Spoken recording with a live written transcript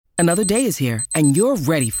Another day is here, and you're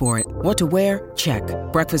ready for it. What to wear? Check.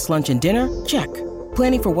 Breakfast, lunch, and dinner? Check.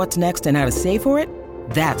 Planning for what's next and how to save for it?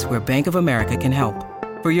 That's where Bank of America can help.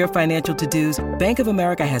 For your financial to-dos, Bank of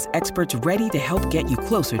America has experts ready to help get you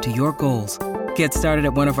closer to your goals. Get started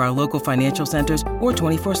at one of our local financial centers or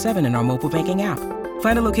 24/7 in our mobile banking app.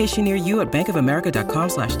 Find a location near you at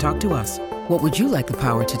bankofamerica.com/talktous. What would you like the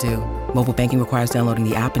power to do? Mobile banking requires downloading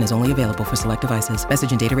the app and is only available for select devices.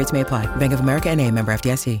 Message and data rates may apply. Bank of America N.A., member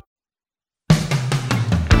FDIC.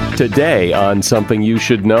 Today on Something You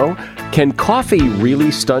Should Know, can coffee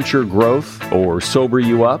really stunt your growth or sober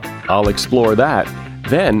you up? I'll explore that.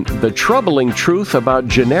 Then, the troubling truth about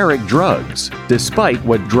generic drugs, despite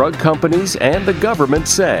what drug companies and the government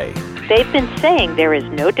say. They've been saying there is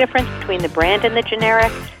no difference between the brand and the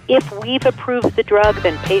generic. If we've approved the drug,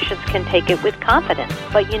 then patients can take it with confidence.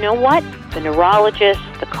 But you know what? The neurologists,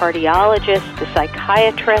 the cardiologists, the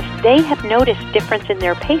psychiatrists, they have noticed difference in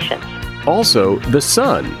their patients. Also, the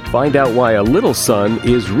sun. Find out why a little sun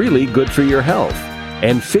is really good for your health.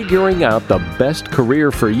 And figuring out the best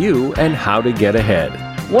career for you and how to get ahead.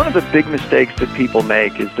 One of the big mistakes that people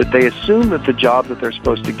make is that they assume that the job that they're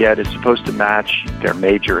supposed to get is supposed to match their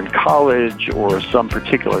major in college or some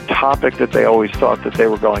particular topic that they always thought that they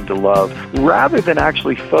were going to love, rather than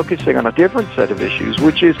actually focusing on a different set of issues,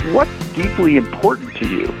 which is what's deeply important to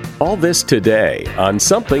you. All this today on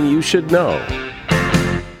Something You Should Know.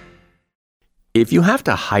 If you have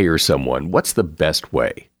to hire someone, what's the best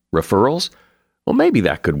way? Referrals? Well, maybe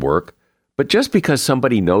that could work. But just because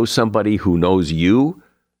somebody knows somebody who knows you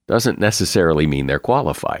doesn't necessarily mean they're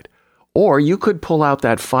qualified. Or you could pull out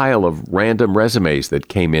that file of random resumes that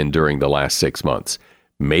came in during the last 6 months.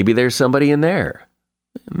 Maybe there's somebody in there.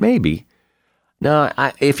 Maybe. Now,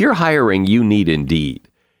 if you're hiring, you need Indeed.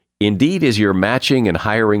 Indeed is your matching and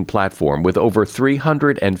hiring platform with over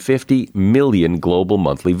 350 million global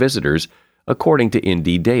monthly visitors, according to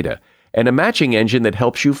Indeed data, and a matching engine that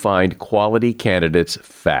helps you find quality candidates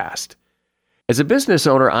fast. As a business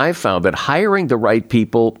owner, I've found that hiring the right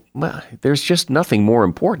people, well, there's just nothing more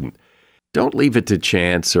important. Don't leave it to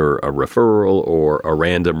chance or a referral or a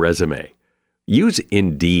random resume. Use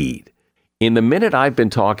Indeed. In the minute I've been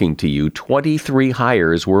talking to you, 23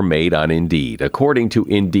 hires were made on Indeed, according to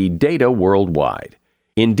Indeed data worldwide.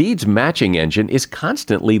 Indeed's matching engine is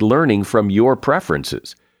constantly learning from your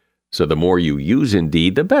preferences. So the more you use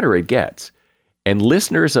Indeed, the better it gets. And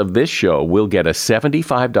listeners of this show will get a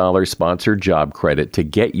 $75 sponsored job credit to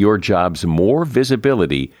get your jobs more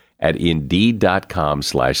visibility at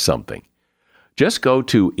Indeed.com/something. Just go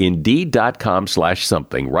to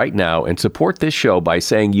Indeed.com/something right now and support this show by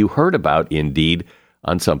saying you heard about Indeed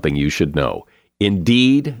on Something You Should Know.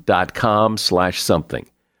 Indeed.com/something.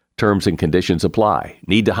 Terms and conditions apply.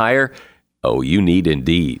 Need to hire? Oh, you need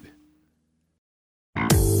Indeed.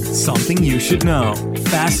 Something you should know.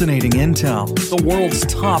 Fascinating intel, the world's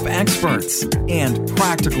top experts, and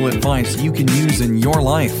practical advice you can use in your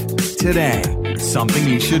life. Today, Something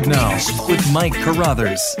You Should Know with Mike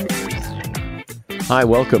Carruthers. Hi,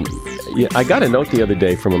 welcome. Yeah, I got a note the other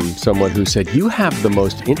day from someone who said, you have the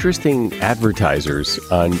most interesting advertisers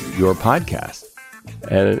on your podcast.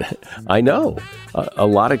 And I know a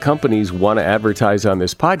lot of companies want to advertise on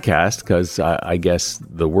this podcast because I guess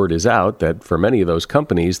the word is out that for many of those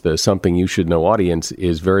companies, the Something You Should Know audience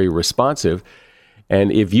is very responsive.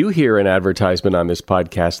 And if you hear an advertisement on this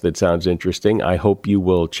podcast that sounds interesting, I hope you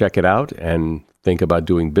will check it out and think about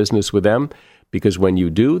doing business with them, because when you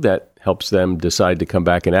do, that helps them decide to come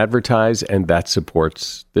back and advertise, and that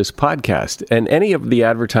supports this podcast. And any of the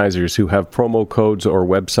advertisers who have promo codes or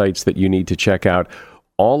websites that you need to check out,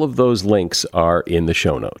 all of those links are in the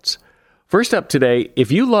show notes. First up today,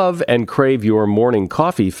 if you love and crave your morning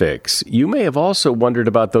coffee fix, you may have also wondered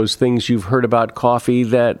about those things you've heard about coffee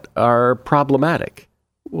that are problematic.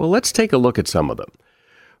 Well, let's take a look at some of them.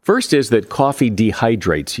 First is that coffee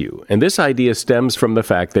dehydrates you, and this idea stems from the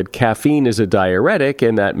fact that caffeine is a diuretic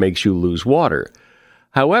and that makes you lose water.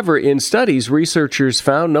 However, in studies, researchers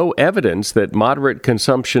found no evidence that moderate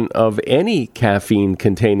consumption of any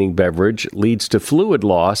caffeine-containing beverage leads to fluid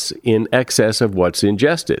loss in excess of what's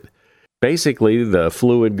ingested. Basically, the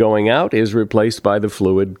fluid going out is replaced by the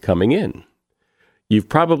fluid coming in. You've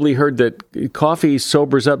probably heard that coffee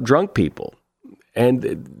sobers up drunk people.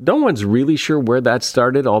 And no one's really sure where that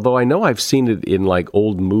started, although I know I've seen it in like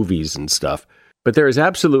old movies and stuff. But there is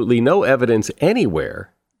absolutely no evidence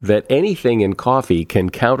anywhere that anything in coffee can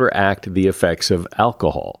counteract the effects of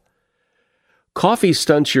alcohol. Coffee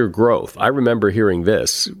stunts your growth. I remember hearing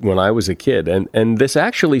this when I was a kid, and this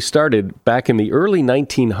actually started back in the early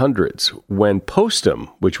 1900s when Postum,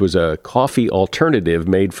 which was a coffee alternative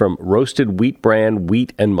made from roasted wheat bran,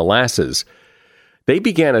 wheat, and molasses, they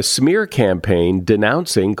began a smear campaign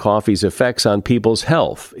denouncing coffee's effects on people's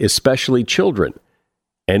health, especially children.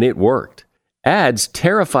 And it worked. Ads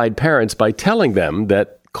terrified parents by telling them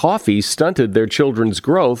that coffee stunted their children's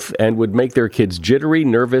growth and would make their kids jittery,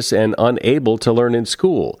 nervous, and unable to learn in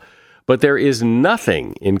school. But there is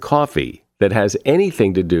nothing in coffee that has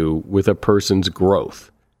anything to do with a person's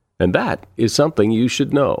growth. And that is something you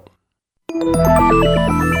should know.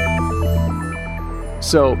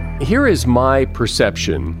 So here is my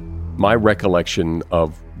perception, my recollection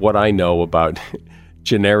of what I know about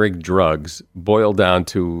generic drugs boiled down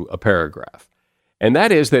to a paragraph. And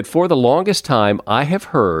that is that for the longest time, I have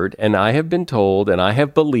heard and I have been told and I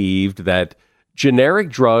have believed that generic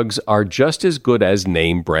drugs are just as good as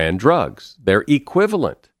name brand drugs. They're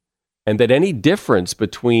equivalent. And that any difference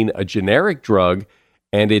between a generic drug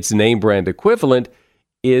and its name brand equivalent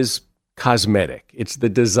is cosmetic. It's the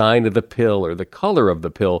design of the pill or the color of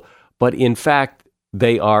the pill. But in fact,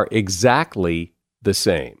 they are exactly the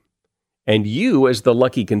same. And you, as the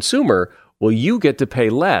lucky consumer, you get to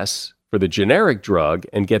pay less for the generic drug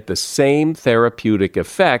and get the same therapeutic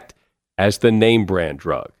effect as the name brand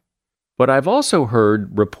drug. But I've also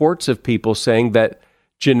heard reports of people saying that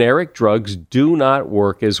generic drugs do not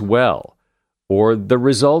work as well, or the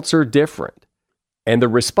results are different. And the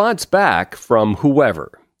response back from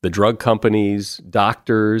whoever, the drug companies,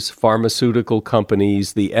 doctors, pharmaceutical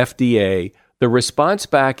companies, the FDA, the response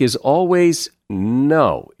back is always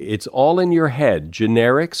no. It's all in your head.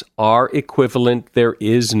 Generics are equivalent. There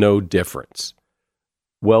is no difference.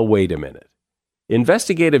 Well, wait a minute.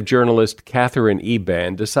 Investigative journalist Katherine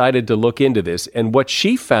Eban decided to look into this, and what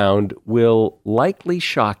she found will likely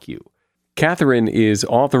shock you. Katherine is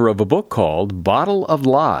author of a book called Bottle of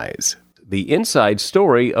Lies, the inside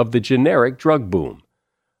story of the generic drug boom.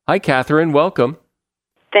 Hi, Katherine. Welcome.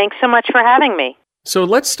 Thanks so much for having me. So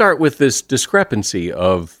let's start with this discrepancy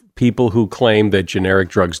of people who claim that generic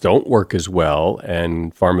drugs don't work as well,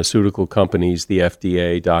 and pharmaceutical companies, the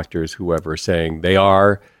FDA, doctors, whoever, saying they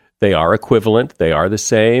are equivalent, they are the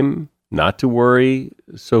same, not to worry.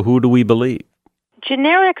 So who do we believe?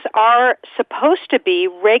 Generics are supposed to be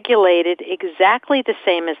regulated exactly the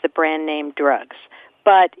same as the brand name drugs.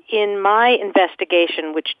 But in my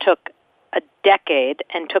investigation, which took a decade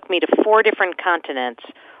and took me to 4 different continents,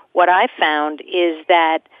 what I found is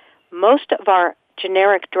that most of our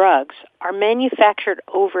generic drugs are manufactured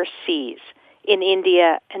overseas in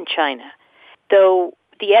India and China. Though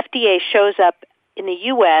the FDA shows up in the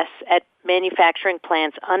U.S. at manufacturing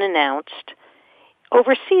plants unannounced,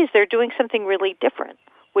 overseas they're doing something really different,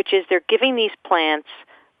 which is they're giving these plants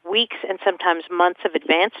weeks and sometimes months of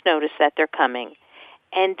advance notice that they're coming.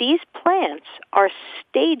 And these plants are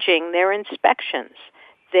staging their inspections.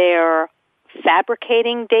 They're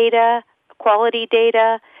fabricating data, quality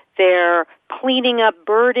data. They're cleaning up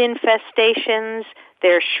bird infestations.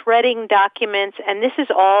 They're shredding documents. And this is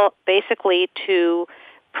all basically to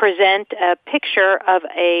present a picture of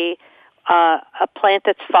a plant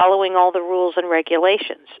that's following all the rules and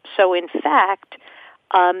regulations. So in fact,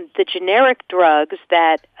 the generic drugs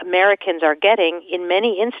that Americans are getting in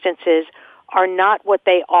many instances are not what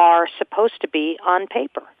they are supposed to be on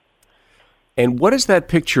paper. And what does that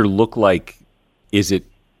picture look like? Is it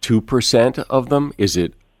 2% of them? Is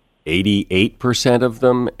it 88% of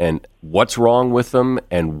them? And what's wrong with them?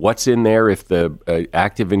 And what's in there if the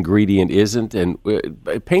active ingredient isn't? And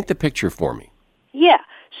paint the picture for me. Yeah.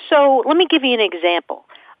 So let me give you an example.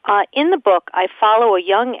 In the book, I follow a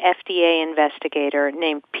young FDA investigator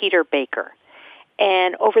named Peter Baker.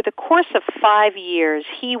 And over the course of 5 years,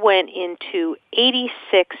 he went into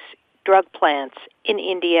 86 drug plants in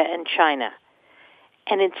India and China.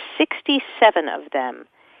 And in 67 of them,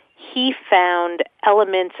 he found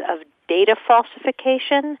elements of data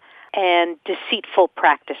falsification and deceitful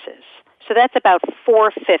practices. So that's about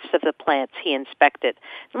 4/5 of the plants he inspected.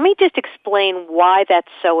 Let me just explain why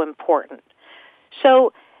that's so important.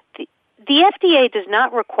 So the FDA does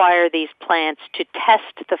not require these plants to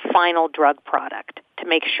test the final drug product to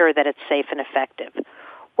make sure that it's safe and effective.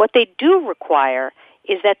 What they do require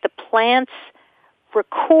is that the plants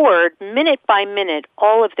record minute by minute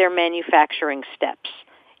all of their manufacturing steps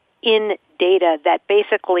in data that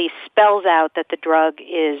basically spells out that the drug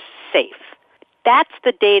is safe. That's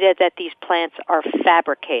the data that these plants are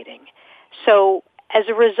fabricating. So as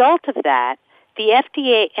a result of that, the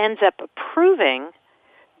FDA ends up approving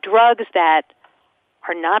drugs that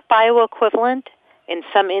are not bioequivalent In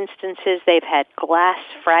some instances, they've had glass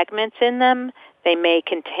fragments in them. They may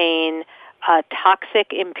contain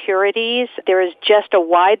toxic impurities. There is just a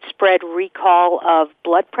widespread recall of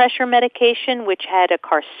blood pressure medication, which had a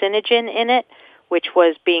carcinogen in it, which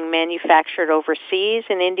was being manufactured overseas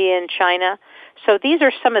in India and China. So these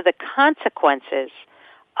are some of the consequences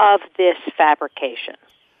of this fabrication.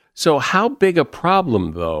 So how big a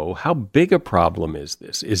problem, though? How big a problem is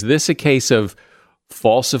this? Is this a case of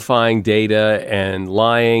falsifying data and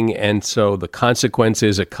lying, and so the consequence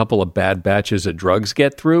is a couple of bad batches of drugs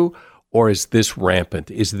get through? Or is this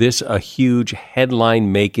rampant? Is this a huge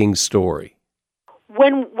headline-making story?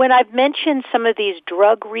 When I've mentioned some of these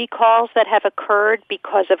drug recalls that have occurred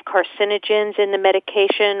because of carcinogens in the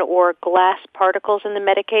medication or glass particles in the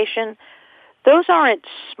medication, those aren't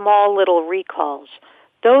small little recalls.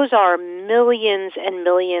 Those are millions and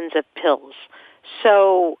millions of pills.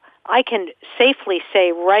 So I can safely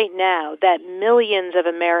say right now that millions of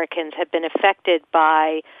Americans have been affected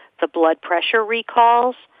by the blood pressure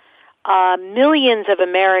recalls. Millions of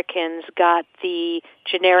Americans got the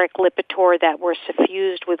generic Lipitor that were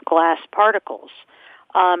suffused with glass particles.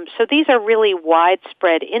 So these are really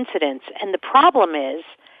widespread incidents. And the problem is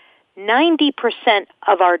 90%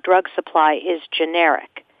 of our drug supply is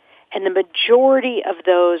generic, and the majority of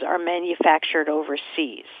those are manufactured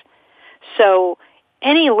overseas. So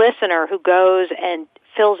any listener who goes and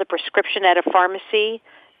fills a prescription at a pharmacy,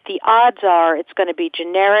 the odds are it's going to be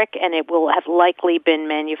generic, and it will have likely been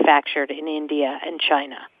manufactured in India and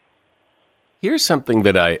China. Here's something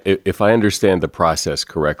that if I understand the process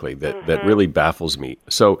correctly, that really baffles me.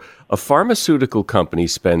 So a pharmaceutical company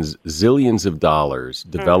spends zillions of dollars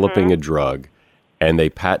developing a drug, and they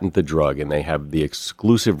patent the drug, and they have the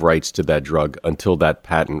exclusive rights to that drug until that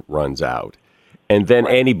patent runs out. And then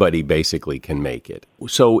anybody basically can make it.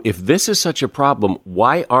 So if this is such a problem,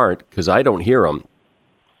 why aren't, because I don't hear them,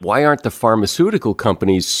 why aren't the pharmaceutical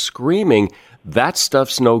companies screaming, that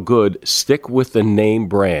stuff's no good, stick with the name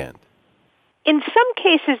brand? In some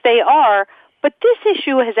cases they are, but this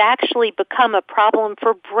issue has actually become a problem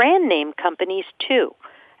for brand name companies too.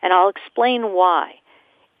 And I'll explain why.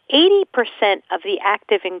 80% of the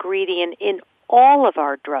active ingredient in all of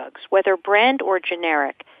our drugs, whether brand or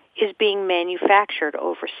generic, is being manufactured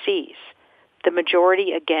overseas. The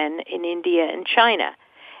majority, again, in India and China.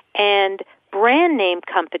 And brand name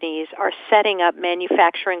companies are setting up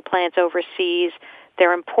manufacturing plants overseas.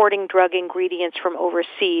 They're importing drug ingredients from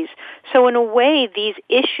overseas. So in a way, these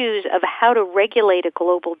issues of how to regulate a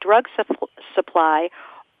global drug supply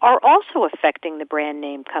are also affecting the brand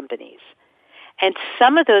name companies. And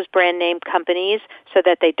some of those brand name companies, so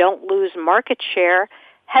that they don't lose market share,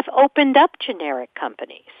 have opened up generic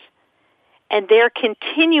companies. And they're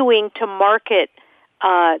continuing to market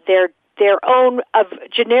their own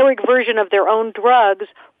generic version of their own drugs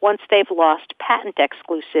once they've lost patent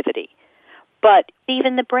exclusivity. But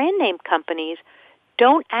even the brand name companies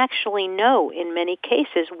don't actually know, in many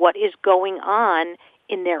cases, what is going on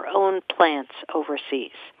in their own plants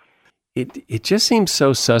overseas. It just seems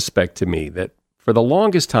so suspect to me that for the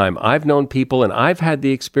longest time, I've known people, and I've had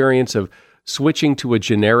the experience of switching to a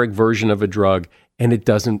generic version of a drug, and it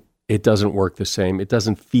doesn't work the same. It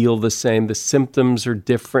doesn't feel the same. The symptoms are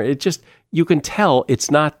different. You can tell it's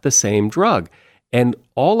not the same drug. And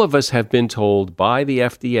all of us have been told by the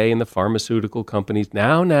FDA and the pharmaceutical companies,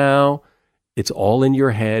 now, it's all in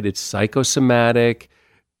your head. It's psychosomatic.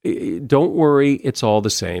 Don't worry, it's all the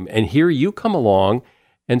same. And here you come along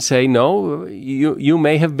and say, no, you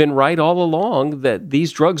may have been right all along that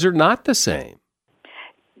these drugs are not the same.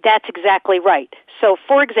 That's exactly right. So,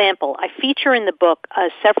 for example, I feature in the book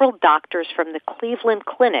several doctors from the Cleveland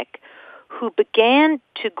Clinic who began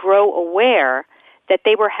to grow aware that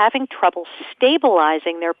they were having trouble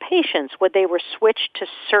stabilizing their patients when they were switched to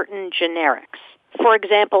certain generics. For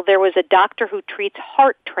example, there was a doctor who treats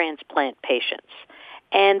heart transplant patients,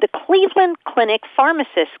 and the Cleveland Clinic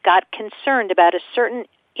pharmacist got concerned about a certain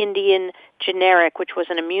Indian generic, which was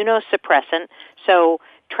an immunosuppressant, so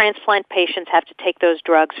transplant patients have to take those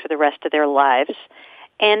drugs for the rest of their lives.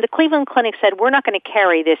 And the Cleveland Clinic said, we're not going to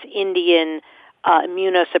carry this Indian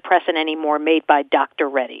immunosuppressant anymore made by Dr.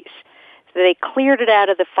 Reddy's. So they cleared it out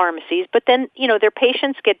of the pharmacies, but then, their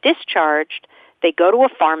patients get discharged, they go to a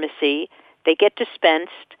pharmacy, they get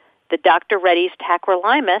dispensed the Dr. Reddy's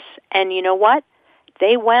tacrolimus, and you know what?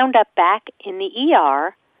 They wound up back in the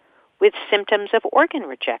ER with symptoms of organ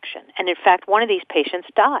rejection. And in fact, one of these patients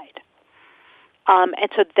died. And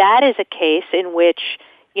so that is a case in which,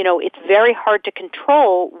 it's very hard to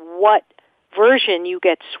control what version you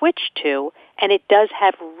get switched to, and it can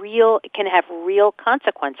have real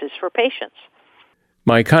consequences for patients.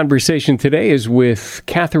 My conversation today is with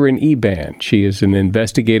Katherine Eban. She is an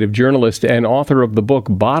investigative journalist and author of the book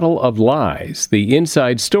Bottle of Lies, the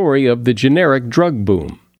inside story of the generic drug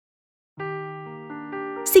boom.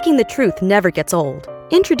 Seeking the truth never gets old.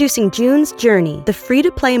 Introducing June's Journey, the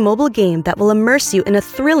free-to-play mobile game that will immerse you in a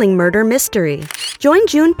thrilling murder mystery. Join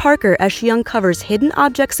June Parker as she uncovers hidden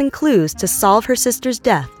objects and clues to solve her sister's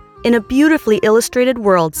death in a beautifully illustrated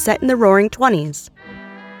world set in the Roaring '20s.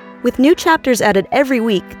 With new chapters added every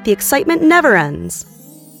week, the excitement never ends.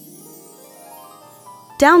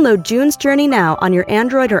 Download June's Journey now on your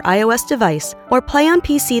Android or iOS device, or play on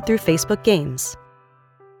PC through Facebook Games.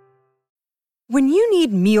 When you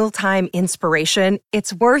need mealtime inspiration,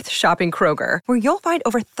 it's worth shopping Kroger, where you'll find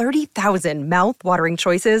over 30,000 mouth-watering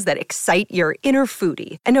choices that excite your inner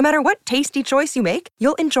foodie. And no matter what tasty choice you make,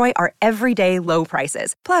 you'll enjoy our everyday low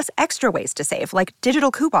prices, plus extra ways to save, like digital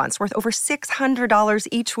coupons worth over $600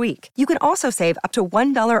 each week. You can also save up to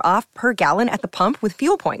 $1 off per gallon at the pump with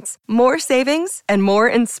fuel points. More savings and more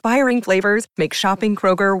inspiring flavors make shopping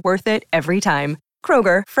Kroger worth it every time.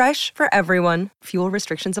 Kroger, fresh for everyone. Fuel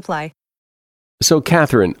restrictions apply. So,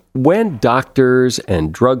 Katherine, when doctors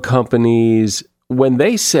and drug companies, when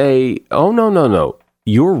they say, oh, no,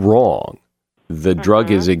 you're wrong, the drug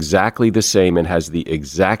is exactly the same and has the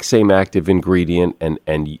exact same active ingredient, and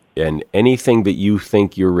anything that you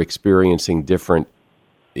think you're experiencing different,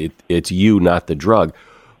 it's you, not the drug.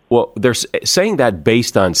 Well, they're saying that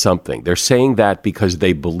based on something. They're saying that because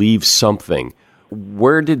they believe something.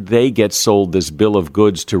 Where did they get sold this bill of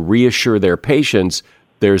goods to reassure their patients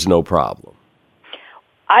there's no problem?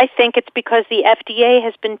 I think it's because the FDA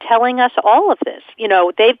has been telling us all of this. You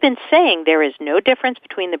know, they've been saying there is no difference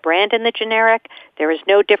between the brand and the generic. There is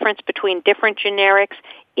no difference between different generics.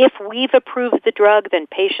 If we've approved the drug, then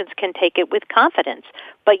patients can take it with confidence.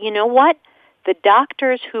 But you know what? The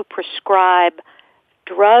doctors who prescribe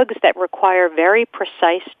drugs that require very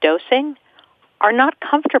precise dosing are not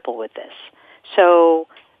comfortable with this. So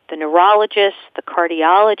the neurologists, the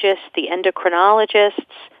cardiologists, the endocrinologists,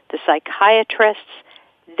 the psychiatrists,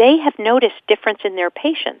 they have noticed difference in their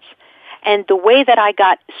patients. And the way that I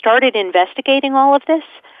got started investigating all of this,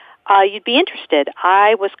 you'd be interested.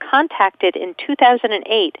 I was contacted in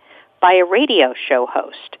 2008 by a radio show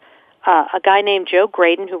host, a guy named Joe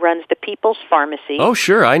Graydon, who runs the People's Pharmacy. Oh,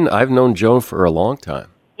 sure. I've known Joe for a long time.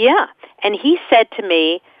 Yeah. And he said to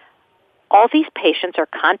me, all these patients are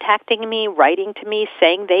contacting me, writing to me,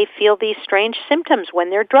 saying they feel these strange symptoms when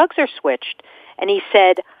their drugs are switched. And he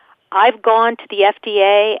said, I've gone to the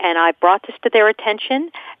FDA and I brought this to their attention,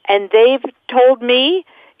 and they've told me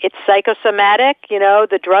it's psychosomatic. You know,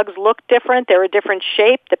 the drugs look different. They're a different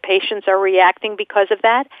shape. The patients are reacting because of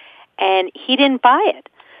that. And he didn't buy it.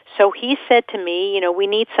 So he said to me, you know, we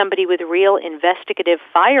need somebody with real investigative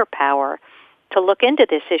firepower to look into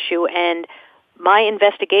this issue. And my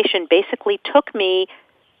investigation basically took me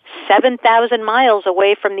 7,000 miles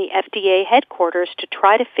away from the FDA headquarters to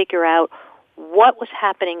try to figure out what was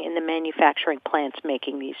happening in the manufacturing plants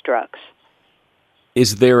making these drugs.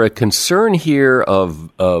 Is there a concern here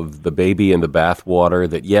of the baby in the bathwater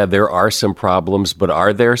that, yeah, there are some problems, but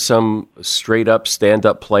are there some straight-up,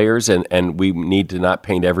 stand-up players, and we need to not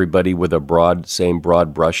paint everybody with a same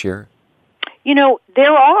broad brush here? You know,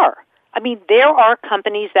 there are. I mean, there are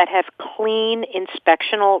companies that have clean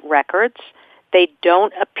inspectional records. They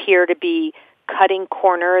don't appear to be cutting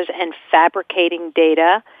corners and fabricating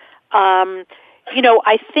data. You know,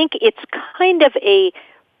 I think it's kind of a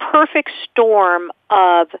perfect storm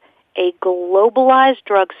of a globalized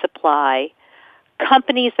drug supply,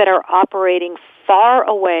 companies that are operating far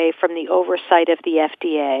away from the oversight of the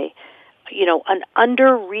FDA, you know, an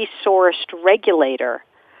under-resourced regulator,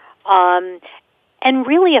 and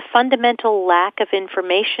really a fundamental lack of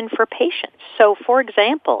information for patients. So, for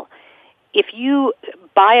example, if you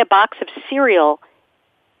buy a box of cereal,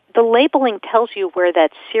 the labeling tells you where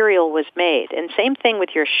that cereal was made, and same thing with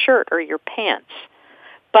your shirt or your pants.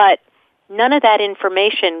 But none of that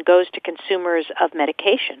information goes to consumers of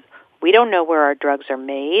medication. We don't know where our drugs are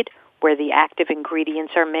made, where the active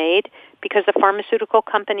ingredients are made, because the pharmaceutical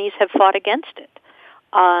companies have fought against it.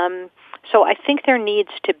 So I think there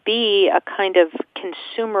needs to be a kind of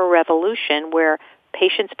consumer revolution where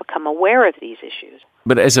patients become aware of these issues.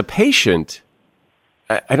 But as a patient,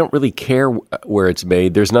 I don't really care where it's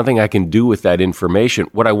made. There's nothing I can do with that information.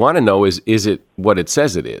 What I want to know is it what it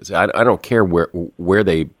says it is? I don't care where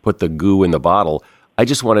they put the goo in the bottle. I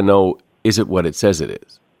just want to know, is it what it says it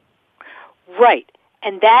is? Right.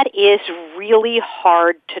 And that is really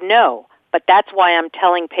hard to know. But that's why I'm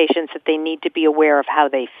telling patients that they need to be aware of how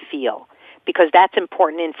they feel, because that's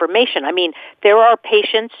important information. I mean, there are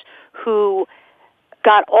patients who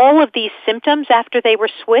got all of these symptoms after they were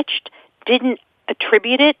switched, didn't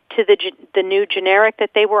attribute it to the new generic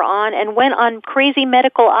that they were on, and went on crazy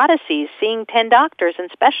medical odysseys, seeing 10 doctors and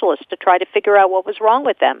specialists to try to figure out what was wrong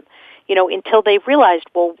with them, until they realized,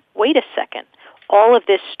 well, wait a second. All of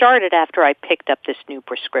this started after I picked up this new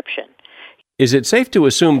prescription. Is it safe to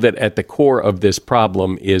assume that at the core of this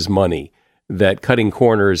problem is money, that cutting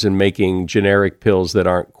corners and making generic pills that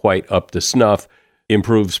aren't quite up to snuff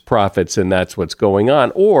improves profits and that's what's going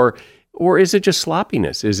on? Or is it just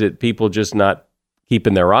sloppiness? Is it people just not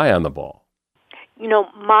keeping their eye on the ball?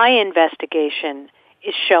 My investigation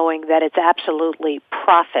is showing that it's absolutely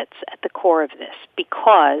profits at the core of this,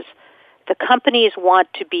 because the companies want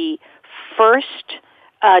to be first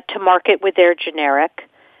to market with their generic.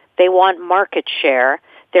 They want market share.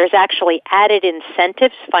 There's actually added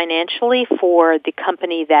incentives financially for the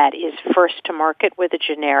company that is first to market with a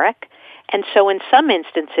generic. And so in some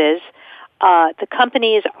instances, the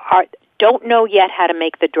companies don't know yet how to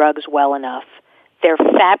make the drugs well enough. They're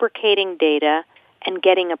fabricating data and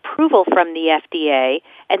getting approval from the FDA,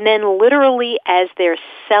 and then literally as they're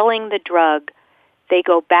selling the drug, they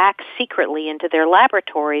go back secretly into their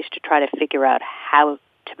laboratories to try to figure out how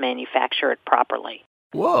to manufacture it properly.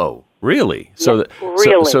 Whoa, really? So, yeah,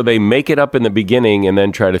 really. So they make it up in the beginning and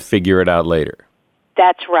then try to figure it out later.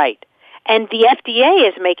 That's right. And the FDA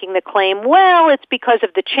is making the claim, well, it's because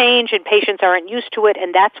of the change and patients aren't used to it,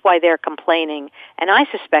 and that's why they're complaining. And I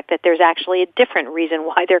suspect that there's actually a different reason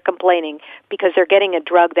why they're complaining, because they're getting a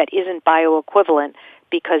drug that isn't bioequivalent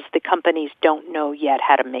because the companies don't know yet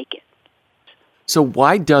how to make it. So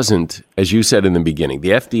why doesn't, as you said in the beginning, the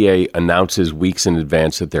FDA announces weeks in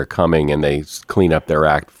advance that they're coming and they clean up their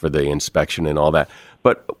act for the inspection and all that.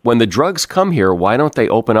 But when the drugs come here, why don't they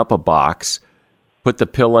open up a box, put the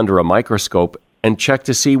pill under a microscope, and check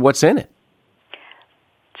to see what's in it?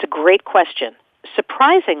 It's a great question.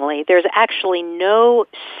 Surprisingly, there's actually no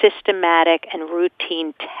systematic and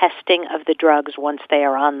routine testing of the drugs once they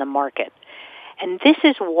are on the market. And this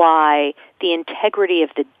is why the integrity of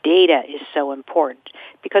the data is so important.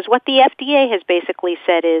 Because what the FDA has basically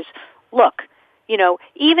said is, look,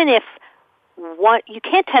 even if you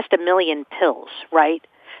can't test 1 million pills, right?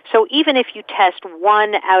 So even if you test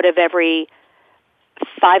 1 out of every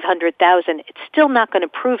 500,000, it's still not going to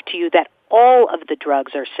prove to you that all of the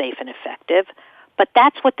drugs are safe and effective. But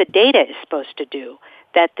that's what the data is supposed to do,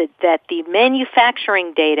 that the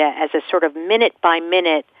manufacturing data as a sort of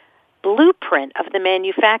minute-by-minute blueprint of the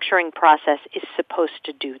manufacturing process is supposed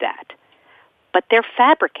to do that. But they're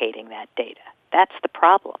fabricating that data. That's the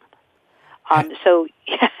problem. So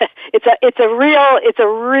it's a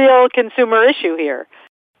real consumer issue here.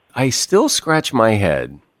 I still scratch my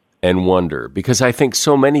head and wonder, because I think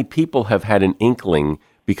so many people have had an inkling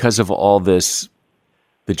because of all this,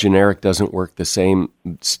 the generic doesn't work, the same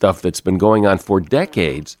stuff that's been going on for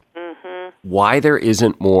decades, why there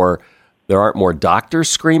aren't more doctors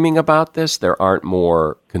screaming about this, there aren't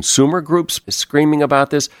more consumer groups screaming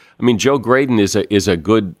about this. I mean, Joe Graydon is a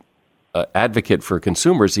good advocate for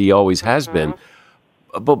consumers. He always has been.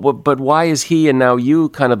 But why is he and now you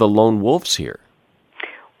kind of the lone wolves here?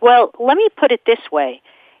 Well, let me put it this way.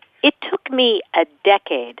 It took me a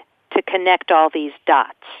decade to connect all these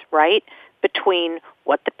dots, right, between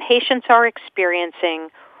what the patients are experiencing,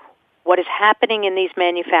 what is happening in these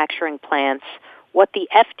manufacturing plants, what the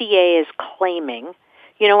FDA is claiming,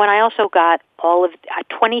 and I also got all of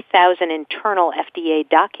 20,000 internal FDA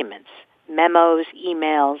documents, memos,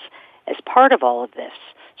 emails, as part of all of this,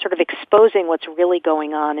 sort of exposing what's really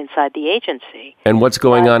going on inside the agency. And what's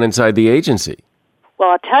going on inside the agency?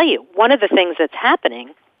 Well, I'll tell you, one of the things that's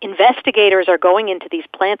happening, investigators are going into these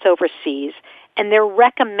plants overseas, and they're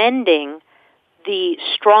recommending the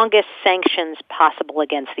strongest sanctions possible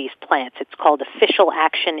against these plants. It's called official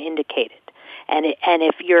action indicated. And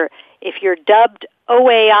if you're dubbed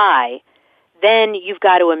OAI, then you've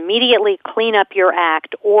got to immediately clean up your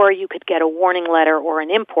act, or you could get a warning letter or an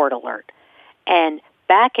import alert. And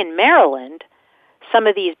back in Maryland, some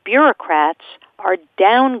of these bureaucrats are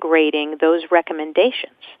downgrading those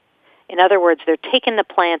recommendations. In other words, they're taking the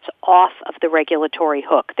plants off of the regulatory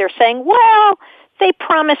hook. They're saying, well, they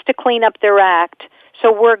promised to clean up their act,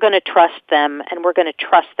 so we're going to trust them, and we're going to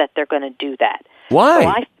trust that they're going to do that.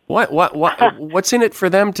 Why? What's in it for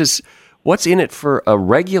them what's in it for a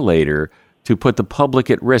regulator to put the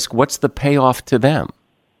public at risk? What's the payoff to them?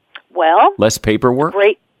 Well, less paperwork?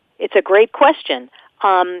 It's a great question.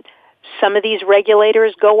 Some of these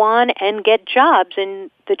regulators go on and get jobs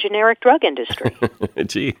in the generic drug industry.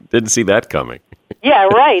 Gee, didn't see that coming. Yeah,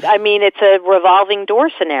 right. I mean, it's a revolving door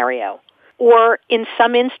scenario. Or in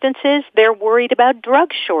some instances, they're worried about drug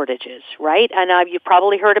shortages, right? And you've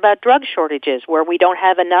probably heard about drug shortages where we don't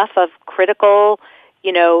have enough of critical,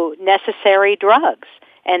 necessary drugs.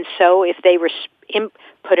 And so if they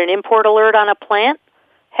put an import alert on a plant,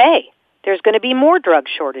 hey, there's going to be more drug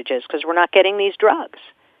shortages because we're not getting these drugs.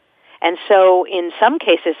 And so in some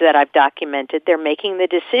cases that I've documented, they're making the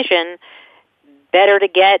decision better to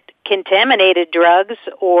get contaminated drugs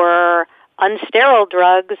or unsterile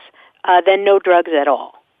drugs than no drugs at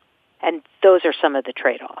all. And those are some of the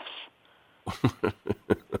trade-offs.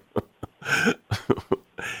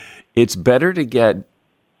 It's better to get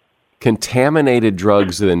contaminated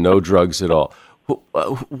drugs than no drugs at all.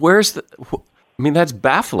 That's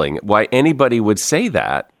baffling why anybody would say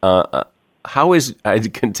that. How is a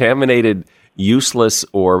contaminated, useless,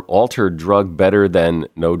 or altered drug better than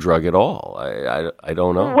no drug at all? I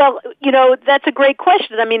don't know. Well, that's a great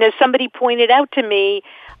question. I mean, as somebody pointed out to me,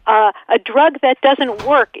 a drug that doesn't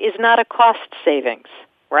work is not a cost savings,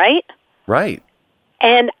 right? Right.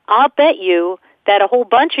 And I'll bet you that a whole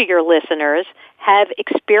bunch of your listeners have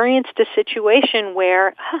experienced a situation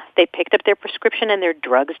where they picked up their prescription and their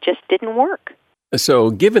drugs just didn't work. So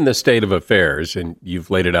given the state of affairs, and you've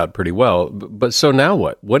laid it out pretty well, but so now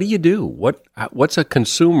what? What do you do? What's a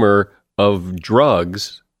consumer of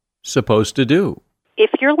drugs supposed to do? If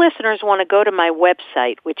your listeners want to go to my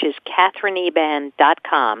website, which is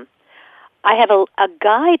CatherineEban.com, I have a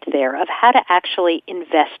guide there of how to actually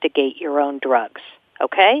investigate your own drugs,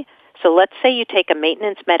 okay? So let's say you take a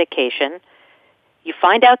maintenance medication, you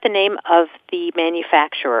find out the name of the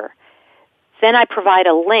manufacturer. Then I provide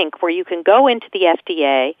a link where you can go into the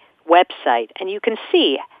FDA website and you can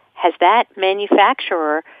see, has that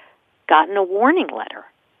manufacturer gotten a warning letter?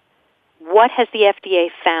 What has the FDA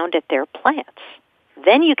found at their plants?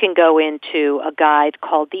 Then you can go into a guide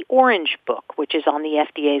called the Orange Book, which is on the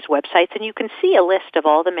FDA's websites, and you can see a list of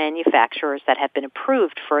all the manufacturers that have been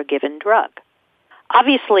approved for a given drug.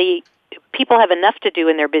 Obviously, people have enough to do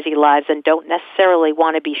in their busy lives and don't necessarily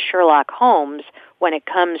want to be Sherlock Holmes when it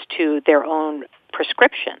comes to their own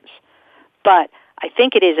prescriptions. But I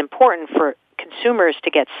think it is important for consumers to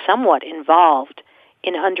get somewhat involved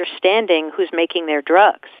in understanding who's making their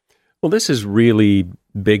drugs. Well, this is really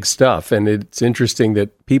big stuff, and it's interesting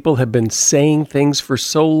that people have been saying things for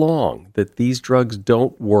so long that these drugs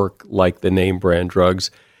don't work like the name brand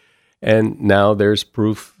drugs, and now there's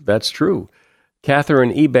proof that's true.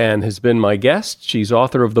 Catherine Eban has been my guest. She's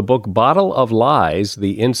author of the book Bottle of Lies,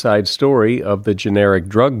 The Inside Story of the Generic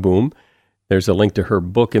Drug Boom. There's a link to her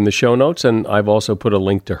book in the show notes, and I've also put a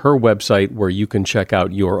link to her website where you can check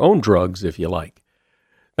out your own drugs if you like.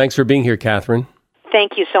 Thanks for being here, Catherine.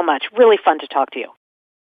 Thank you so much. Really fun to talk to you.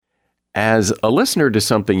 As a listener to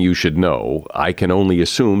Something You Should Know, I can only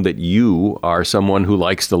assume that you are someone who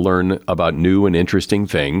likes to learn about new and interesting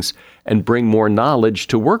things and bring more knowledge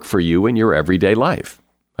to work for you in your everyday life.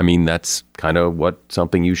 I mean, that's kind of what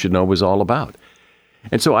Something You Should Know is all about.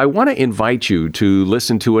 And so I want to invite you to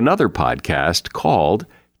listen to another podcast called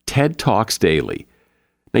TED Talks Daily.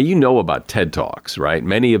 Now, you know about TED Talks, right?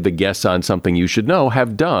 Many of the guests on Something You Should Know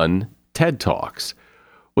have done TED Talks.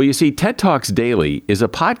 Well, you see, TED Talks Daily is a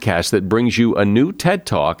podcast that brings you a new TED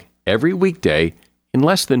Talk every weekday in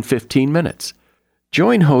less than 15 minutes.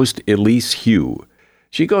 Join host Elise Hu.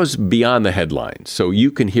 She goes beyond the headlines so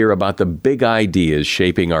you can hear about the big ideas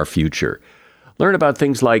shaping our future. Learn about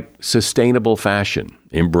things like sustainable fashion,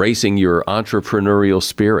 embracing your entrepreneurial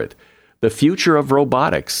spirit, the future of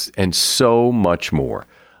robotics, and so much more.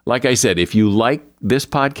 Like I said, if you like this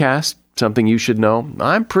podcast, Something You Should Know,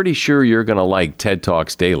 I'm pretty sure you're going to like TED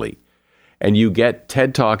Talks Daily. And you get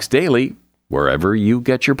TED Talks Daily wherever you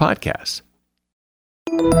get your podcasts.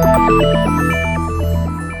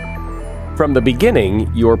 From the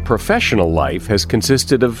beginning, your professional life has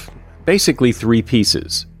consisted of basically three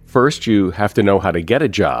pieces. First, you have to know how to get a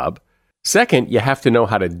job. Second, you have to know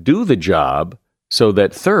how to do the job so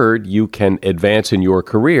that third, you can advance in your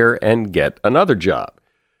career and get another job.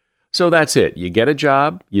 So that's it. You get a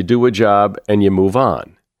job, you do a job, and you move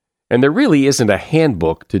on. And there really isn't a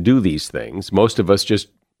handbook to do these things. Most of us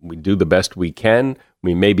we do the best we can.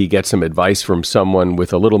 We maybe get some advice from someone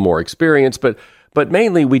with a little more experience, but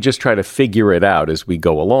mainly we just try to figure it out as we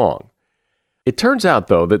go along. It turns out,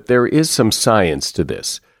 though, that there is some science to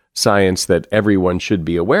this, science that everyone should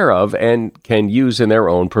be aware of and can use in their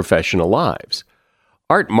own professional lives.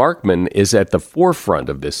 Art Markman is at the forefront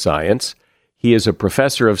of this science. He is a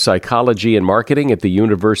professor of psychology and marketing at the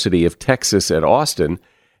University of Texas at Austin,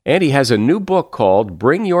 and he has a new book called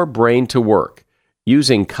Bring Your Brain to Work,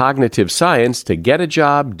 Using Cognitive Science to Get a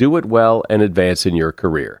Job, Do It Well, and Advance in Your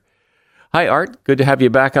Career. Hi, Art. Good to have you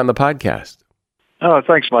back on the podcast. Oh,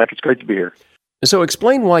 thanks, Mike. It's great to be here. So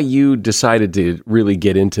explain why you decided to really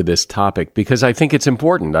get into this topic, because I think it's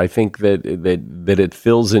important. I think that it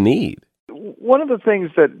fills a need. One of the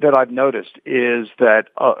things that I've noticed is that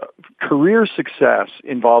career success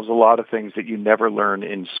involves a lot of things that you never learn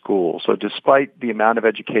in school. So despite the amount of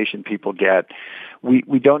education people get,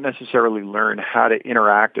 we don't necessarily learn how to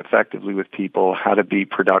interact effectively with people, how to be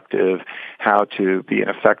productive, how to be an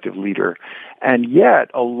effective leader. And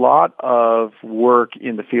yet, a lot of work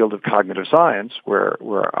in the field of cognitive science, where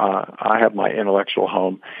I have my intellectual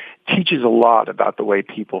home, teaches a lot about the way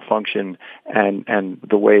people function and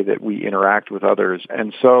the way that we interact with others.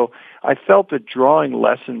 And so I felt that drawing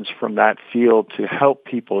lessons from that field to help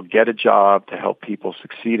people get a job, to help people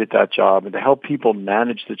succeed at that job, and to help people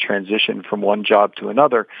manage the transition from one job to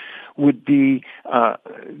another would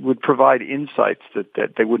provide insights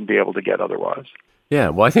that they wouldn't be able to get otherwise. Yeah,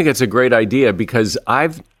 well, I think it's a great idea because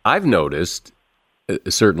I've noticed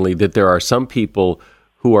certainly that there are some people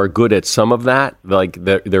who are good at some of that. Like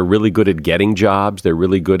they're really good at getting jobs. They're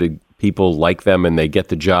really good at people like them and they get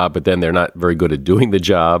the job, but then they're not very good at doing the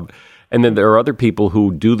job. And then there are other people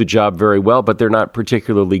who do the job very well, but they're not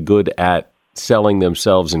particularly good at selling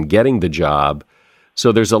themselves and getting the job.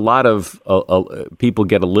 So there's a lot of people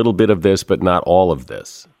get a little bit of this, but not all of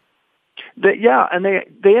this. And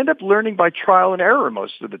they end up learning by trial and error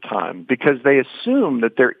most of the time because they assume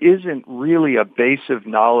that there isn't really a base of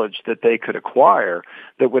knowledge that they could acquire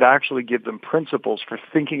that would actually give them principles for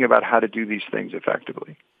thinking about how to do these things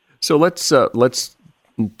effectively. So let's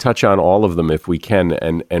touch on all of them if we can.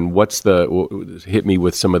 And hit me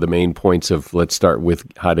with some of the main points of, let's start with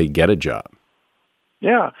how to get a job.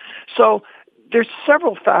 Yeah. So there's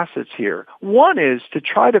several facets here. One is to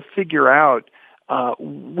try to figure out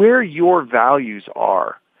where your values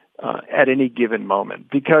are at any given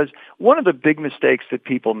moment. Because one of the big mistakes that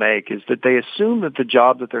people make is that they assume that the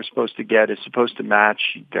job that they're supposed to get is supposed to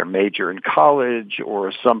match their major in college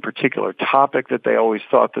or some particular topic that they always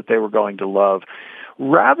thought that they were going to love,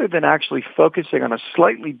 rather than actually focusing on a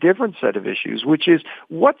slightly different set of issues, which is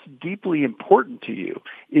what's deeply important to you.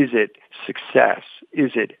 Is it success?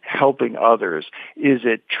 Is it helping others? Is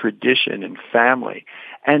it tradition and family?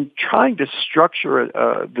 And trying to structure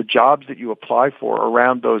the jobs that you apply for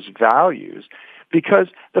around those values, because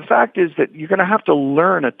the fact is that you're going to have to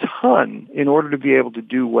learn a ton in order to be able to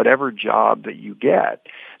do whatever job that you get.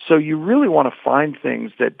 So you really want to find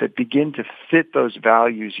things that begin to fit those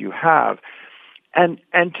values you have. And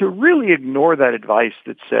to really ignore that advice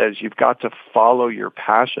that says you've got to follow your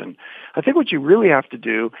passion, I think what you really have to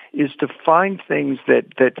do is to find things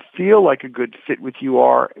that feel like a good fit with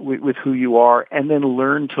with who you are, and then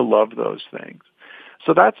learn to love those things.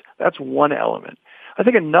 So that's one element. I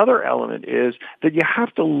think another element is that you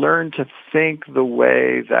have to learn to think the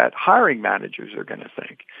way that hiring managers are going to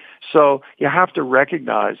think. So you have to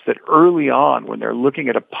recognize that early on, when they're looking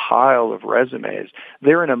at a pile of resumes,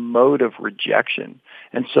 they're in a mode of rejection.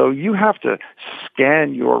 And so you have to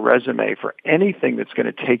scan your resume for anything that's going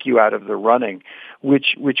to take you out of the running,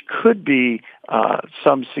 which could be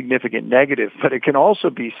some significant negative, but it can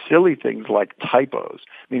also be silly things like typos.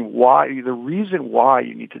 I mean, the reason why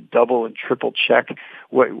you need to double and triple check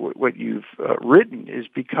what you've written is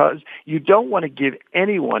because you don't want to give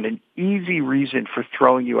anyone an easy reason for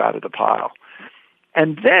throwing you out of the pile.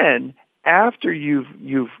 And then after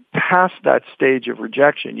you've passed that stage of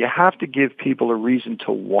rejection, you have to give people a reason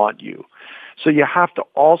to want you. So you have to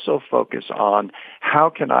also focus on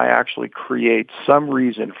how can I actually create some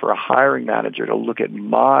reason for a hiring manager to look at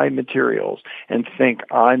my materials and think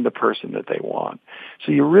I'm the person that they want.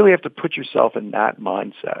 So you really have to put yourself in that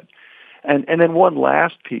mindset. And then one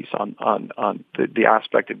last piece on the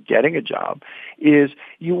aspect of getting a job is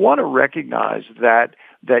you want to recognize that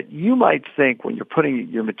you might think when you're putting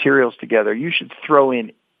your materials together, you should throw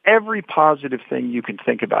in every positive thing you can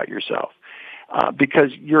think about yourself.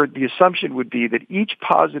 Because the assumption would be that each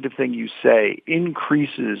positive thing you say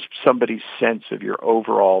increases somebody's sense of your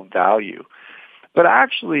overall value. But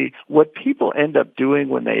actually, what people end up doing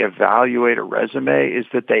when they evaluate a resume is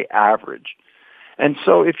that they average. And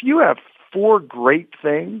so if you have 4 great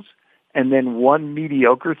things and then 1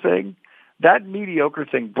 mediocre thing, that mediocre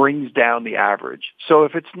thing brings down the average. So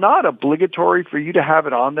if it's not obligatory for you to have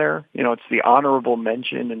it on there, it's the honorable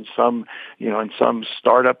mention in some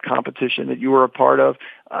startup competition that you were a part of,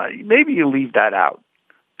 maybe you leave that out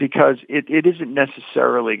because it isn't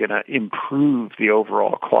necessarily going to improve the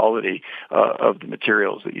overall quality of the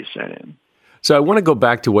materials that you sent in. So I want to go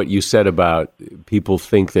back to what you said about people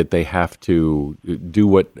think that they have to do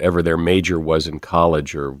whatever their major was in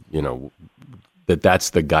college or, that's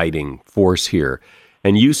the guiding force here.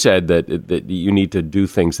 And you said that you need to do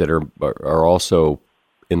things that are also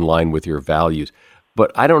in line with your values.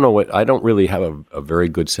 But I don't really have a very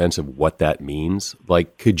good sense of what that means.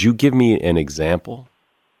 Like, could you give me an example?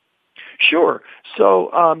 Sure. So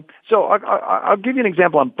I'll give you an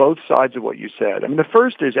example on both sides of what you said. I mean, the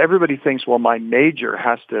first is everybody thinks, well, my major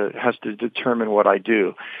has to determine what I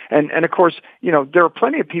do. And of course, there are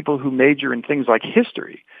plenty of people who major in things like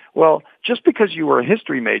history. Well, just because you were a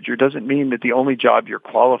history major doesn't mean that the only job you're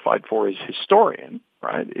qualified for is historian,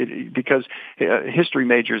 right? Because history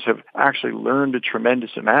majors have actually learned a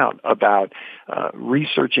tremendous amount about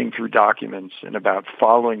researching through documents and about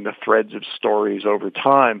following the threads of stories over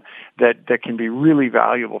time that can be really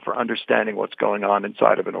valuable for understanding what's going on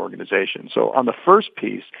inside of an organization. So on the first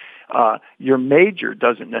piece, your major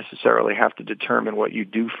doesn't necessarily have to determine what you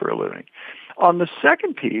do for a living. On the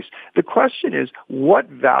second piece, the question is, what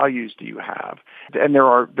values do you have? And there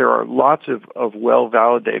are lots of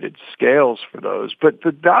well-validated scales for those, but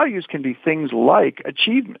the values can be things like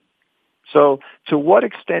achievement. So to what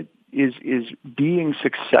extent is being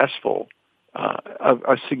successful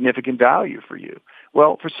a significant value for you?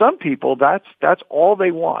 Well, for some people, that's all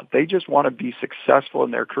they want. They just want to be successful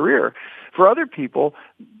in their career. For other people,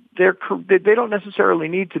 they don't necessarily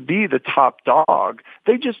need to be the top dog.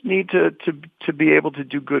 They just need to be able to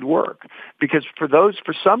do good work. Because for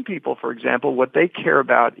some people, for example, what they care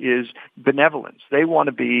about is benevolence. They want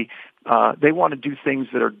to do things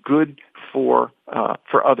that are good for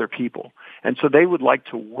other people. And so they would like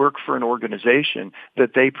to work for an organization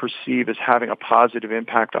that they perceive as having a positive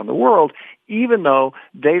impact on the world, even though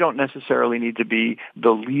they don't necessarily need to be the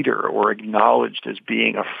leader or acknowledged as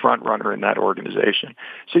being a front runner in that organization.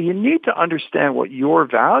 So you need to understand what your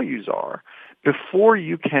values are before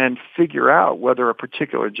you can figure out whether a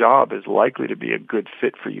particular job is likely to be a good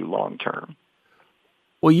fit for you long term.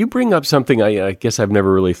 Well, you bring up something I guess I've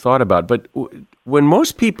never really thought about, but when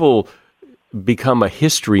most people become a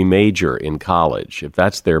history major in college, if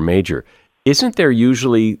that's their major, isn't there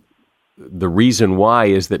usually the reason why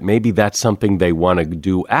is that maybe that's something they want to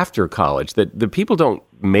do after college, that the people don't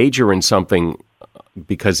major in something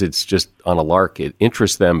because it's just on a lark, it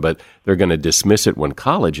interests them, but they're going to dismiss it when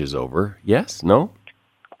college is over? Yes? No?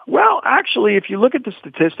 Well, actually, if you look at the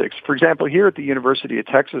statistics, for example, here at the University of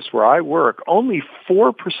Texas where I work, only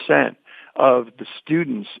 4% of the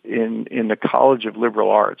students in the College of Liberal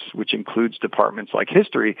Arts, which includes departments like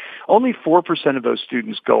history, only 4% of those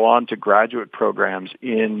students go on to graduate programs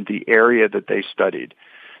in the area that they studied.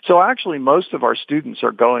 So actually, most of our students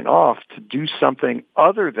are going off to do something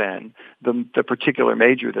other than the particular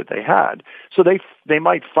major that they had. So they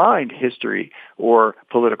might find history or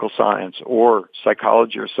political science or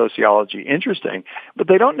psychology or sociology interesting, but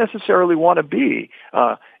they don't necessarily want to be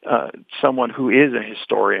someone who is a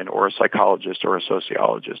historian or a psychologist or a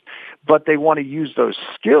sociologist, but they want to use those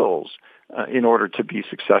skills in order to be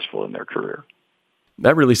successful in their career.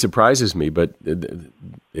 That really surprises me, but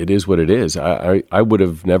it is what it is. I would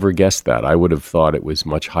have never guessed that. I would have thought it was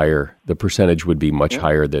much higher. The percentage would be much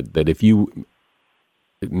higher that if you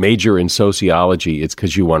major in sociology, it's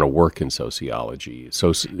because you want to work in sociology. It's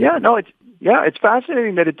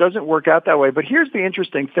fascinating that it doesn't work out that way. But here's the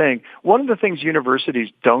interesting thing. One of the things universities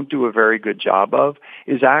don't do a very good job of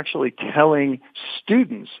is actually telling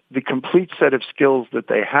students the complete set of skills that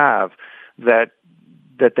they have that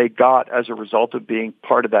they got as a result of being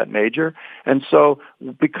part of that major. And so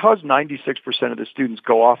because 96% of the students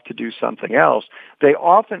go off to do something else, they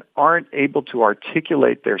often aren't able to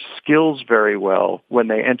articulate their skills very well when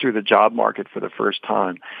they enter the job market for the first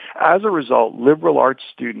time. As a result, liberal arts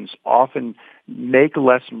students often make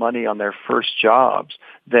less money on their first jobs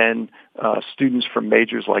than students from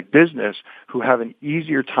majors like business who have an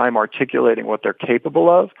easier time articulating what they're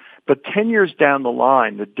capable of. But 10 years down the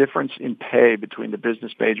line, the difference in pay between the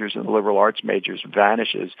business majors and the liberal arts majors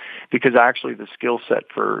vanishes because actually the skill set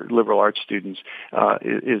for liberal arts students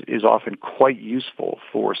is often quite useful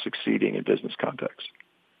for succeeding in business contexts.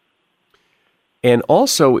 And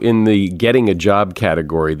also in the getting a job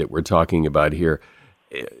category that we're talking about here,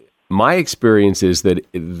 my experience is that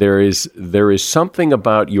there is something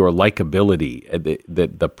about your likability,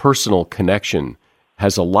 that the personal connection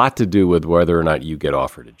has a lot to do with whether or not you get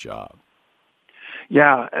offered a job.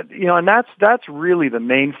 Yeah, and that's really the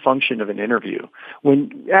main function of an interview.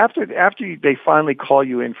 When after they finally call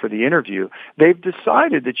you in for the interview, they've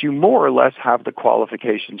decided that you more or less have the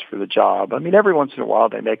qualifications for the job. I mean, every once in a while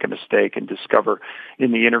they make a mistake and discover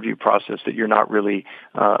in the interview process that you're not really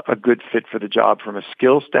a good fit for the job from a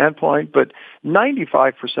skill standpoint. But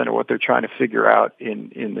 95% of what they're trying to figure out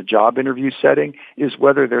in the job interview setting is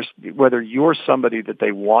whether you're somebody that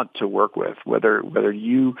they want to work with, whether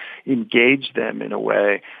you engage them in a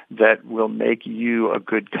way that will make you a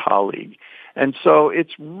good colleague. And so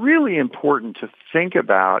it's really important to think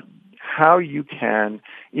about how you can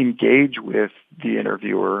engage with the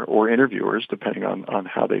interviewer or interviewers, depending on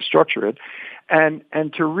how they structure it, and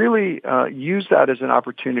to really use that as an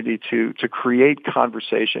opportunity to create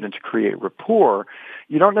conversation and to create rapport.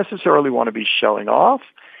 You don't necessarily want to be shelling off,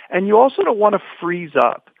 and you also don't want to freeze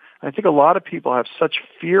up. I think a lot of people have such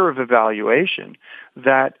fear of evaluation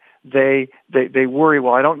that they worry,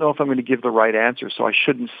 well, I don't know if I'm going to give the right answer, so I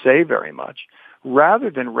shouldn't say very much,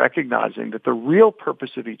 rather than recognizing that the real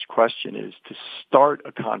purpose of each question is to start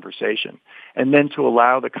a conversation and then to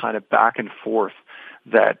allow the kind of back and forth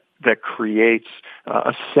that creates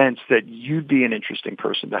a sense that you'd be an interesting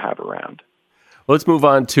person to have around. Let's move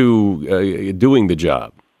on to doing the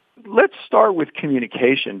job. Let's start with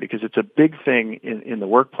communication, because it's a big thing in the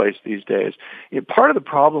workplace these days. Part of the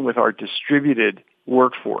problem with our distributed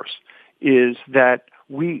workforce is that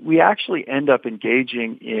we actually end up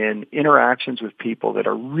engaging in interactions with people that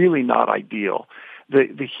are really not ideal.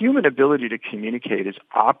 The human ability to communicate is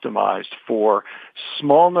optimized for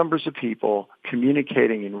small numbers of people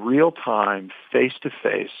communicating in real time, face to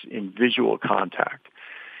face, in visual contact.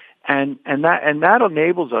 And that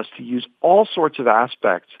enables us to use all sorts of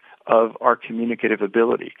aspects of our communicative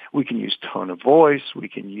ability. We can use tone of voice, we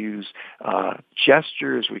can use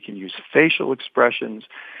gestures, we can use facial expressions.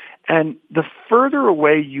 And the further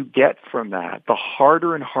away you get from that, the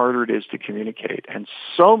harder and harder it is to communicate. And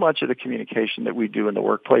so much of the communication that we do in the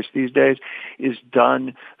workplace these days is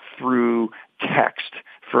done through text.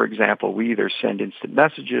 For example, we either send instant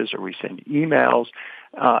messages or we send emails.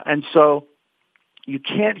 And so you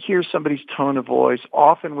can't hear somebody's tone of voice.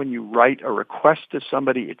 Often when you write a request to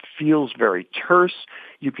somebody, it feels very terse.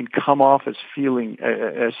 You can come off as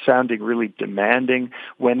sounding really demanding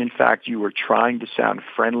when in fact you were trying to sound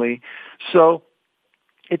friendly. So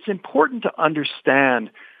it's important to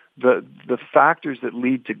understand the factors that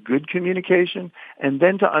lead to good communication, and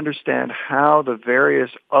then to understand how the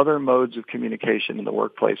various other modes of communication in the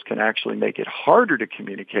workplace can actually make it harder to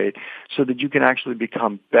communicate, so that you can actually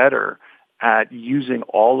become better at using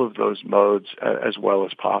all of those modes as well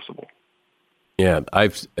as possible. Yeah,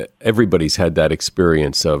 everybody's had that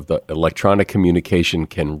experience of the electronic communication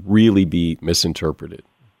can really be misinterpreted.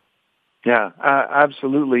 Yeah,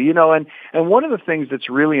 absolutely. And one of the things that's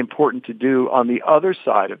really important to do on the other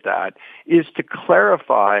side of that is to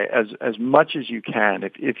clarify as much as you can.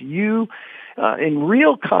 If you, in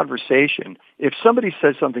real conversation, if somebody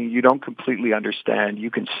says something you don't completely understand,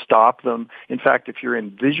 you can stop them. In fact, if you're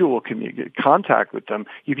in visual contact with them,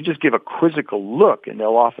 you can just give a quizzical look, and they'll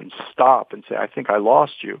often stop and say, I think I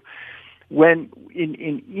lost you. When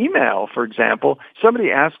in email, for example,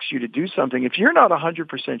 somebody asks you to do something, if you're not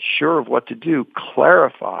 100% sure of what to do,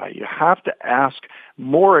 clarify. You have to ask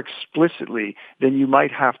more explicitly than you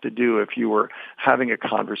might have to do if you were having a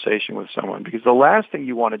conversation with someone, because the last thing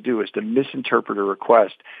you want to do is to misinterpret a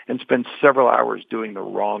request and spend several hours doing the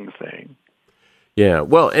wrong thing. Yeah,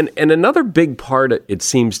 well, and another big part, it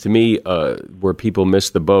seems to me, where people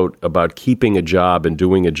miss the boat about keeping a job and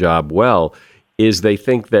doing a job well is they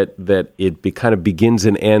think that it kind of begins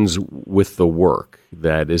and ends with the work,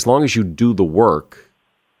 that as long as you do the work,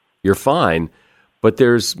 you're fine, but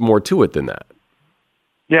there's more to it than that.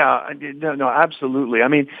 Yeah, no, absolutely. I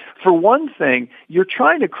mean, for one thing, you're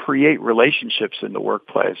trying to create relationships in the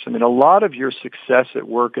workplace. I mean, a lot of your success at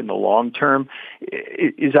work in the long term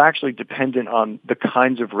is actually dependent on the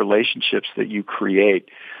kinds of relationships that you create.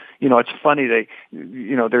 It's funny,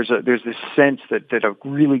 there's this sense that a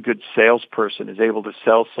really good salesperson is able to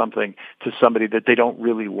sell something to somebody that they don't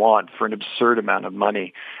really want for an absurd amount of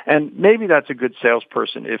money. And maybe that's a good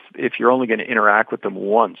salesperson if you're only going to interact with them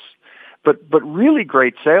once. But really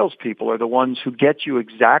great salespeople are the ones who get you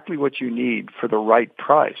exactly what you need for the right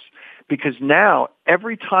price. Because now,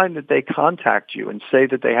 every time that they contact you and say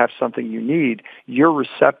that they have something you need, you're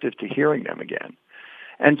receptive to hearing them again.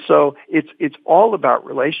 And so it's all about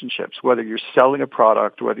relationships, whether you're selling a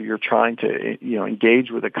product, whether you're trying to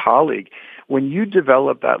engage with a colleague. When you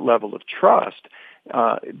develop that level of trust,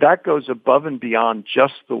 that goes above and beyond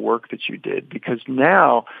just the work that you did, because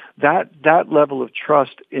now that level of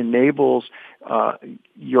trust enables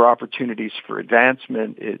your opportunities for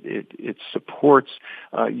advancement. It supports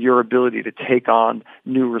your ability to take on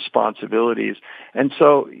new responsibilities. And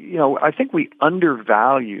so, I think we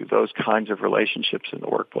undervalue those kinds of relationships in the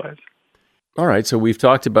workplace. All right, so we've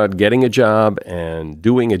talked about getting a job and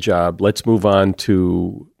doing a job. Let's move on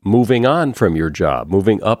to moving on from your job,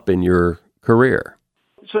 moving up in your career.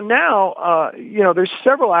 So now, there's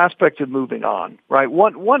several aspects of moving on, right?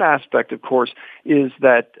 One aspect, of course, is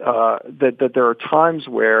that there are times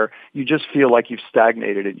where you just feel like you've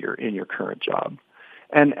stagnated in your current job.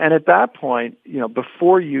 And at that point,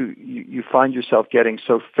 before you find yourself getting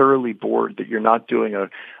so thoroughly bored that you're not doing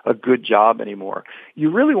a good job anymore,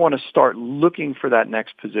 you really want to start looking for that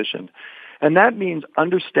next position. And that means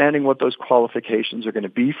understanding what those qualifications are going to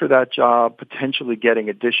be for that job, potentially getting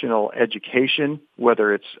additional education,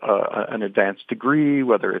 whether it's an advanced degree,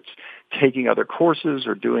 whether it's taking other courses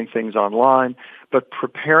or doing things online, but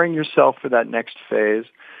preparing yourself for that next phase.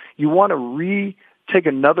 You want to take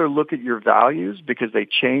another look at your values because they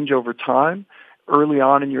change over time. Early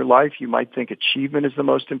on in your life, you might think achievement is the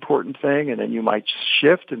most important thing, and then you might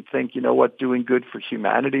shift and think, doing good for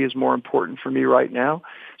humanity is more important for me right now.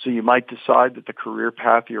 So you might decide that the career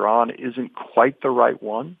path you're on isn't quite the right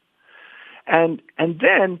one. And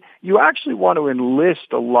then you actually want to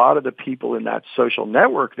enlist a lot of the people in that social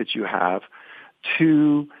network that you have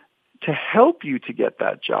to help you to get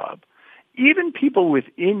that job. Even people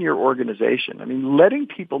within your organization. I mean, letting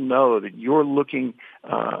people know that you're looking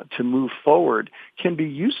to move forward can be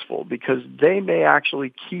useful because they may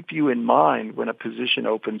actually keep you in mind when a position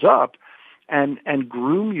opens up and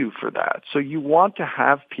groom you for that. So you want to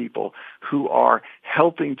have people who are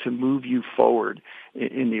helping to move you forward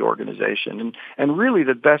in the organization. And really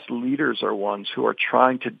the best leaders are ones who are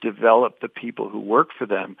trying to develop the people who work for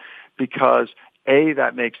them because A,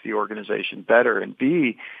 that makes the organization better, and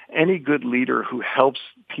B, any good leader who helps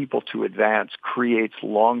people to advance creates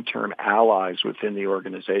long-term allies within the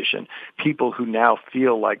organization, people who now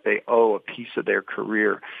feel like they owe a piece of their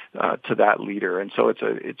career to that leader. And so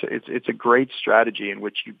it's a great strategy in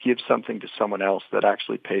which you give something to someone else that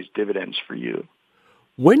actually pays dividends for you.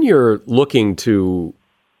 When you're looking to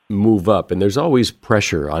move up, and there's always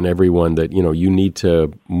pressure on everyone that, you need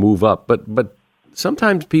to move up, but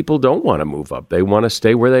sometimes people don't want to move up. They want to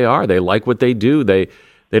stay where they are. They like what they do. They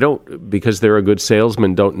don't, because they're a good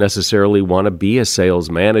salesman, don't necessarily want to be a sales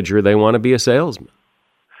manager. They want to be a salesman.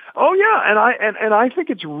 Oh yeah, and I think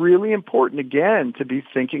it's really important again to be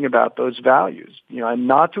thinking about those values, and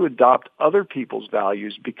not to adopt other people's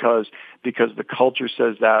values because the culture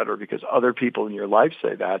says that or because other people in your life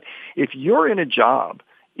say that. If you're in a job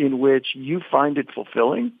in which you find it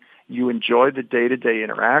fulfilling, you enjoy the day-to-day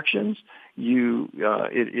interactions,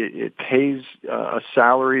 it pays a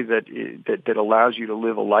salary that allows you to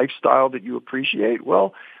live a lifestyle that you appreciate,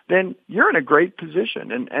 well, then you're in a great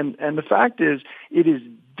position. And the fact is, it is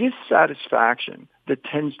dissatisfaction that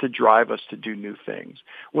tends to drive us to do new things.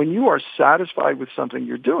 When you are satisfied with something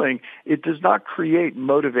you're doing, it does not create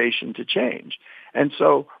motivation to change. And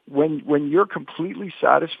so when you're completely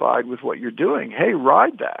satisfied with what you're doing, hey,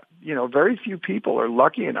 ride that. Very few people are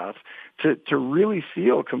lucky enough to really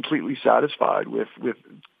feel completely satisfied with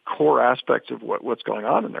core aspects of what's going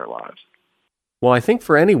on in their lives. Well, I think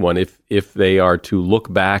for anyone, if they are to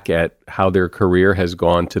look back at how their career has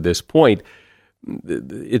gone to this point,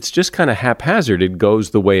 it's just kind of haphazard. It goes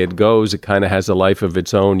the way it goes. It kind of has a life of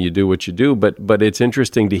its own. You do what you do. But it's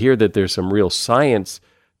interesting to hear that there's some real science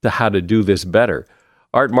to how to do this better.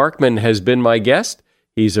 Art Markman has been my guest.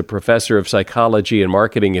 He's a professor of psychology and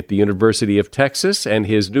marketing at the University of Texas, and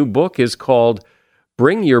his new book is called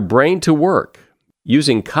Bring Your Brain to Work,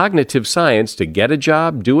 Using Cognitive Science to Get a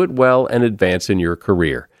Job, Do It Well, and Advance in Your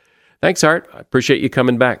Career. Thanks, Art. I appreciate you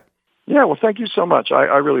coming back. Yeah, well, thank you so much.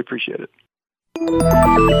 I really appreciate it.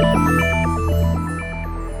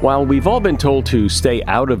 While we've all been told to stay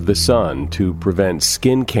out of the sun to prevent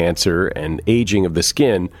skin cancer and aging of the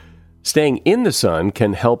skin, staying in the sun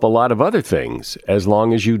can help a lot of other things, as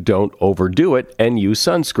long as you don't overdo it and use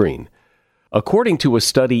sunscreen. According to a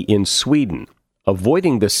study in Sweden,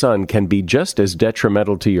 avoiding the sun can be just as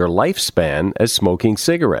detrimental to your lifespan as smoking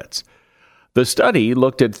cigarettes. The study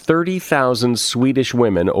looked at 30,000 Swedish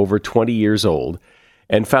women over 20 years old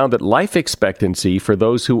and found that life expectancy for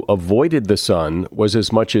those who avoided the sun was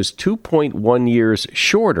as much as 2.1 years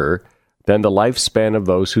shorter than the lifespan of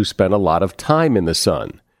those who spent a lot of time in the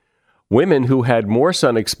sun. Women who had more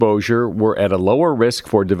sun exposure were at a lower risk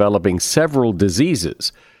for developing several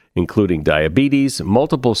diseases, including diabetes,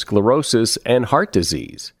 multiple sclerosis, and heart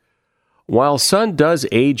disease. While sun does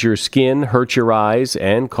age your skin, hurt your eyes,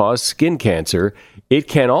 and cause skin cancer, it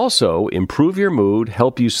can also improve your mood,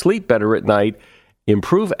 help you sleep better at night,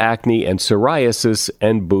 improve acne and psoriasis,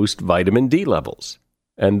 and boost vitamin D levels.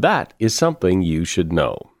 And that is something you should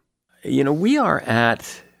know. You know, we are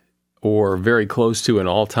at or very close to an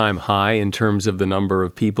all-time high in terms of the number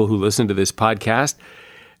of people who listen to this podcast.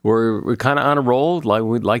 We're kind of on a roll.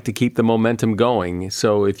 We'd like to keep the momentum going.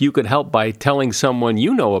 So if you could help by telling someone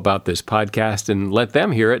you know about this podcast and let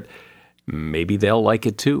them hear it, maybe they'll like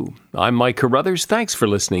it too. I'm Mike Carruthers. Thanks for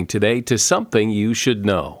listening today to Something You Should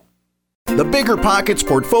Know. The Bigger Pockets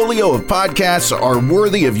portfolio of podcasts are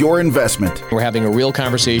worthy of your investment. We're having a real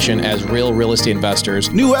conversation as real estate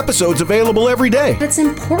investors. New episodes available every day. It's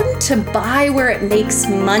important to buy where it makes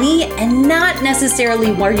money and not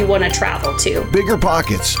necessarily where you want to travel to. Bigger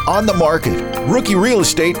Pockets, On the Market, Rookie Real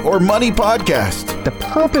Estate, or Money Podcast. The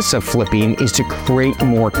purpose of flipping is to create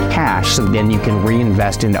more cash so then you can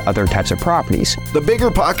reinvest into other types of properties. The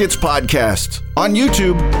Bigger Pockets Podcast, on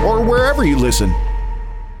YouTube or wherever you listen.